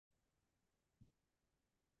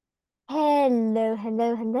Hello,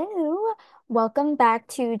 hello, hello. Welcome back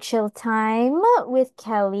to Chill Time with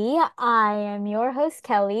Kelly. I am your host,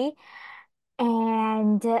 Kelly.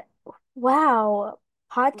 And wow,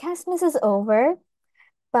 Podcastmas is over.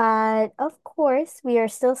 But of course, we are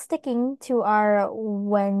still sticking to our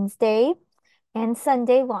Wednesday and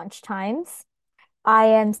Sunday launch times. I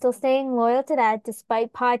am still staying loyal to that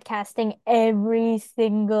despite podcasting every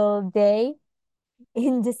single day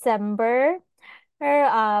in December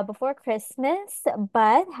or before Christmas,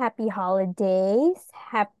 but happy holidays,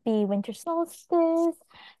 happy winter solstice,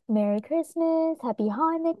 Merry Christmas, happy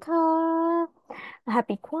Hanukkah,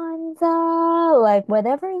 happy Kwanzaa, like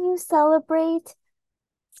whatever you celebrate.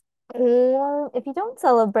 Or if you don't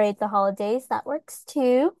celebrate the holidays, that works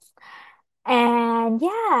too. And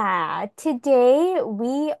yeah, today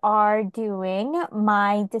we are doing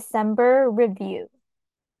my December review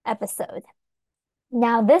episode.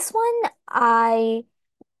 Now, this one I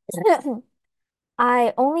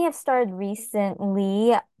only have started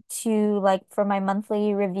recently to like for my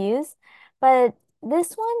monthly reviews, but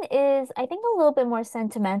this one is I think a little bit more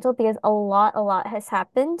sentimental because a lot has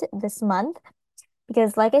happened this month.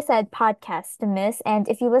 Because like I said, podcast to miss. And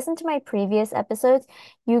if you listen to my previous episodes,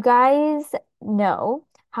 you guys know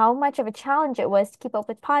how much of a challenge it was to keep up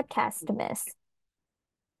with podcast to miss.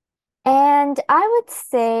 And I would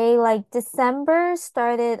say like December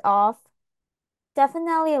started off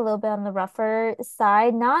definitely a little bit on the rougher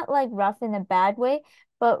side, not like rough in a bad way,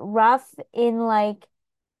 but rough in like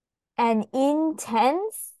an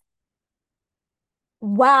intense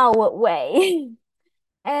wow way.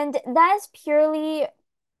 And that's purely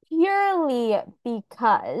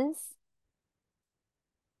because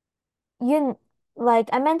you like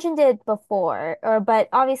I mentioned it before, or but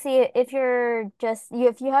obviously if you're just you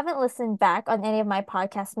if you haven't listened back on any of my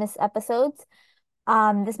podcast miss episodes,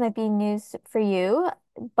 this might be news for you,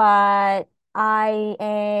 but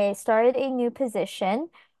I started a new position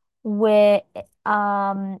with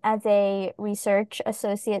as a research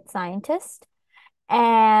associate scientist,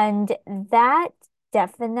 and that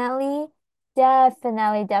definitely,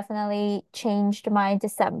 definitely changed my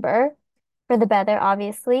December for the better,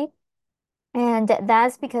 obviously. And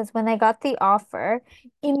that's because when I got the offer,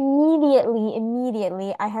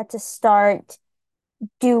 immediately I had to start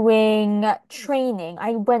doing training.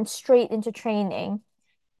 I went straight into training.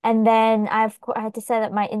 And then I had to set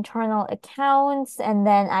up my internal accounts, and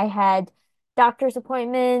then I had doctor's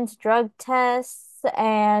appointments, drug tests,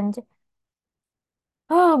 and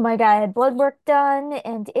oh my God, I had blood work done,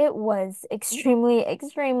 and it was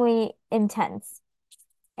extremely intense.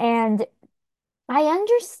 And I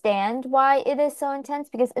understand why it is so intense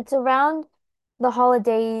because it's around the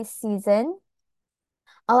holiday season.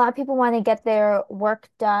 A lot of people want to get their work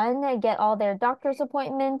done, get all their doctor's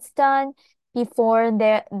appointments done before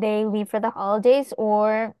they leave for the holidays,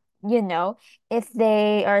 or if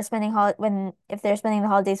they are spending hol when if they're spending the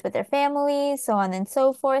holidays with their families, so on and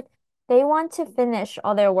so forth, they want to finish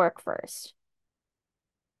all their work first.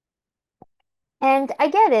 And I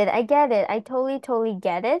get it. I get it. I totally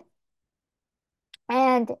get it.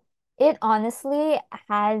 And it honestly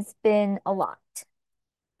has been a lot.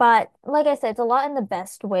 But like I said, it's a lot in the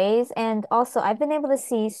best ways. And also, I've been able to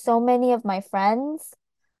see so many of my friends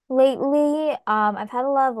lately. I've had a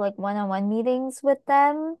lot of like one-on-one meetings with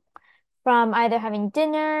them from either having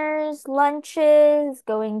dinners, lunches,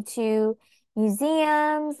 going to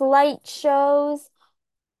museums, light shows,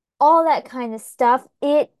 all that kind of stuff.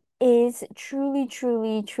 It is truly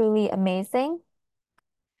amazing.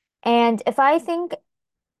 And if I think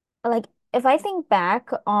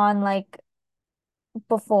back on like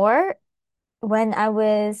before when I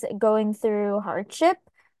was going through hardship,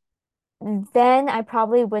 then I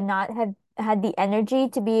probably would not have had the energy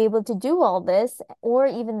to be able to do all this or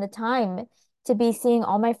even the time to be seeing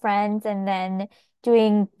all my friends and then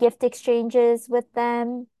doing gift exchanges with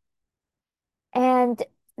them. And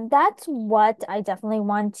that's what I definitely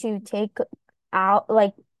want to out,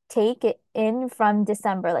 like take it in from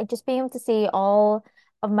December, like just being able to see all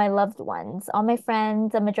of my loved ones, all my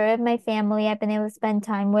friends, the majority of my family I've been able to spend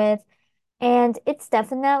time with. And it's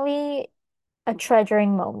definitely a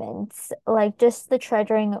treasuring moments, like just the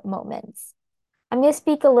treasuring moments. I'm going to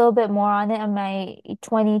speak a little bit more on it on my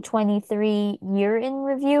 2023 year in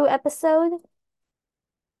review episode.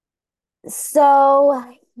 So,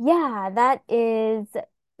 yeah,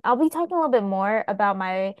 I'll be talking a little bit more about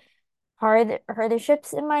my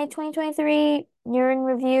hardships in my 2023 year in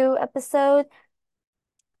review episode.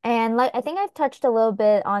 And like, I think I've touched a little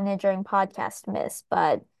bit on it during Podcast Miss,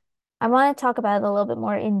 but I want to talk about it a little bit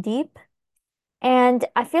more in deep. And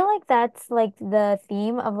I feel like that's like the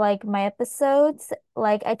theme of like my episodes.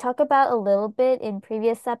 Like I talk about a little bit in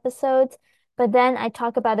previous episodes, but then I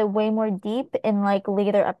talk about it way more deep in like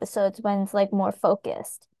later episodes when it's like more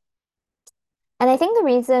focused. And I think the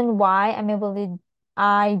reason why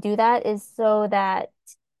I do that is so that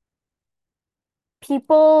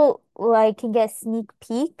people like can get sneak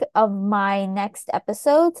peek of my next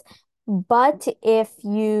episodes. But if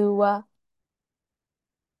you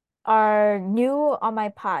are new on my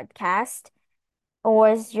podcast,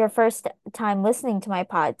 or is your first time listening to my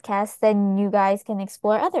podcast, then you guys can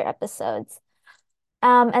explore other episodes.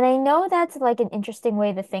 And I know that's like an interesting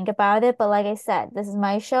way to think about it, but like I said, this is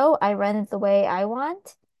my show. I run it the way I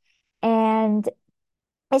want, and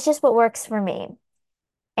it's just what works for me.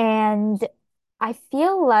 And I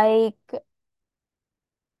feel like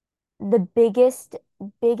the biggest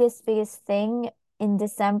thing in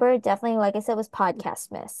December, definitely, like I said, was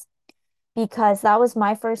Podcast Miss, because that was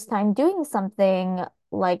my first time doing something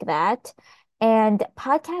like that. And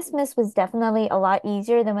Podcast Miss was definitely a lot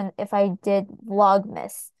easier than if I did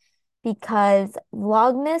Vlogmas, because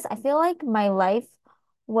Vlogmas, I feel like my life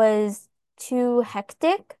was too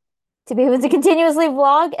hectic to be able to continuously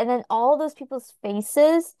vlog. And then all those people's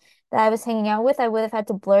faces that I was hanging out with, I would have had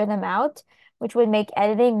to blur them out, which would make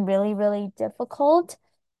editing really, really difficult.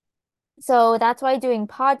 So that's why doing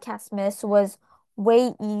Podcast Miss was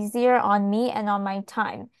way easier on me and on my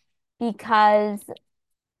time, because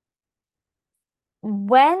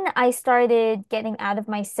when I started getting out of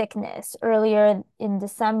my sickness earlier in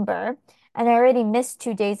December, and I already missed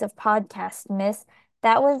 2 days of Podcast Miss,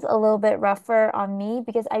 that was a little bit rougher on me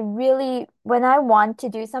because I really, when I want to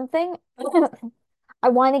do something, I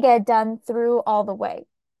want to get it done through all the way.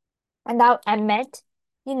 And that I meant,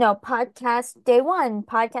 podcast day one,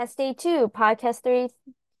 podcast day two, podcast three,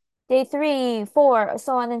 day three, four,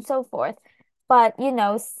 so on and so forth. But,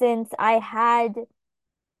 since I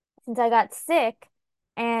got sick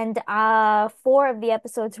and four of the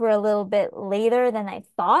episodes were a little bit later than I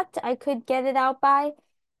thought I could get it out by,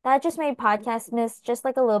 that just made Podcast Miss just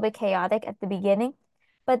like a little bit chaotic at the beginning.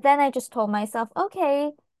 But then I just told myself,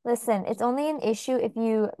 okay, listen, it's only an issue if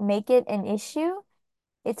you make it an issue.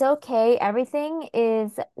 It's okay. Everything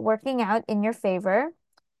is working out in your favor.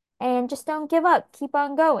 And just don't give up. Keep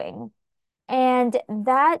on going. And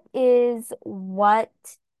that's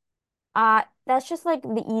just like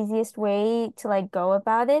the easiest way to like go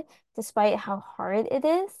about it, despite how hard it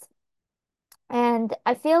is. And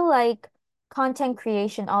I feel like content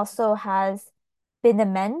creation also has been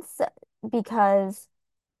immense because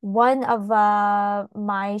one of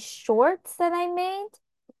my shorts that I made,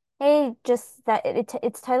 hey, just that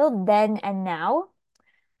it's titled Then and Now.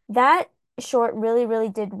 That short really, really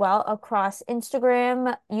did well across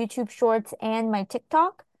Instagram, YouTube Shorts, and my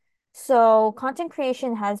TikTok. So content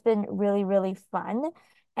creation has been really, really fun.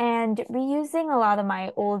 And reusing a lot of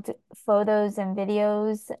my old photos and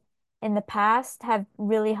videos in the past have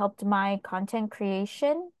really helped my content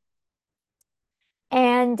creation.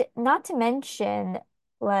 And not to mention,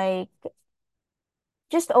 like,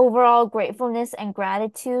 just overall gratefulness and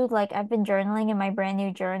gratitude. Like, I've been journaling in my brand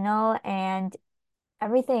new journal, and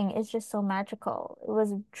everything is just so magical. It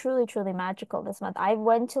was truly, truly magical this month. I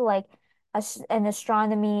went to like an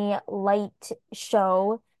astronomy light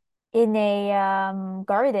show in a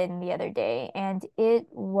garden the other day, and it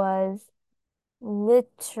was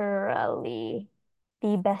literally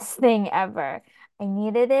the best thing ever. I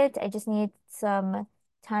needed it. I just needed some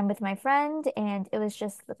time with my friend, and it was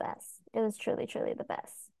just the best. It was truly, truly the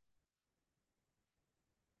best.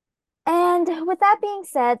 And with that being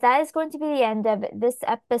said, that is going to be the end of this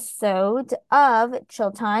episode of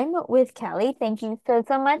Chill Time with Kelly. Thank you so,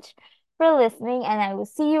 so much for listening, and I will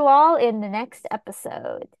see you all in the next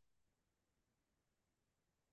episode.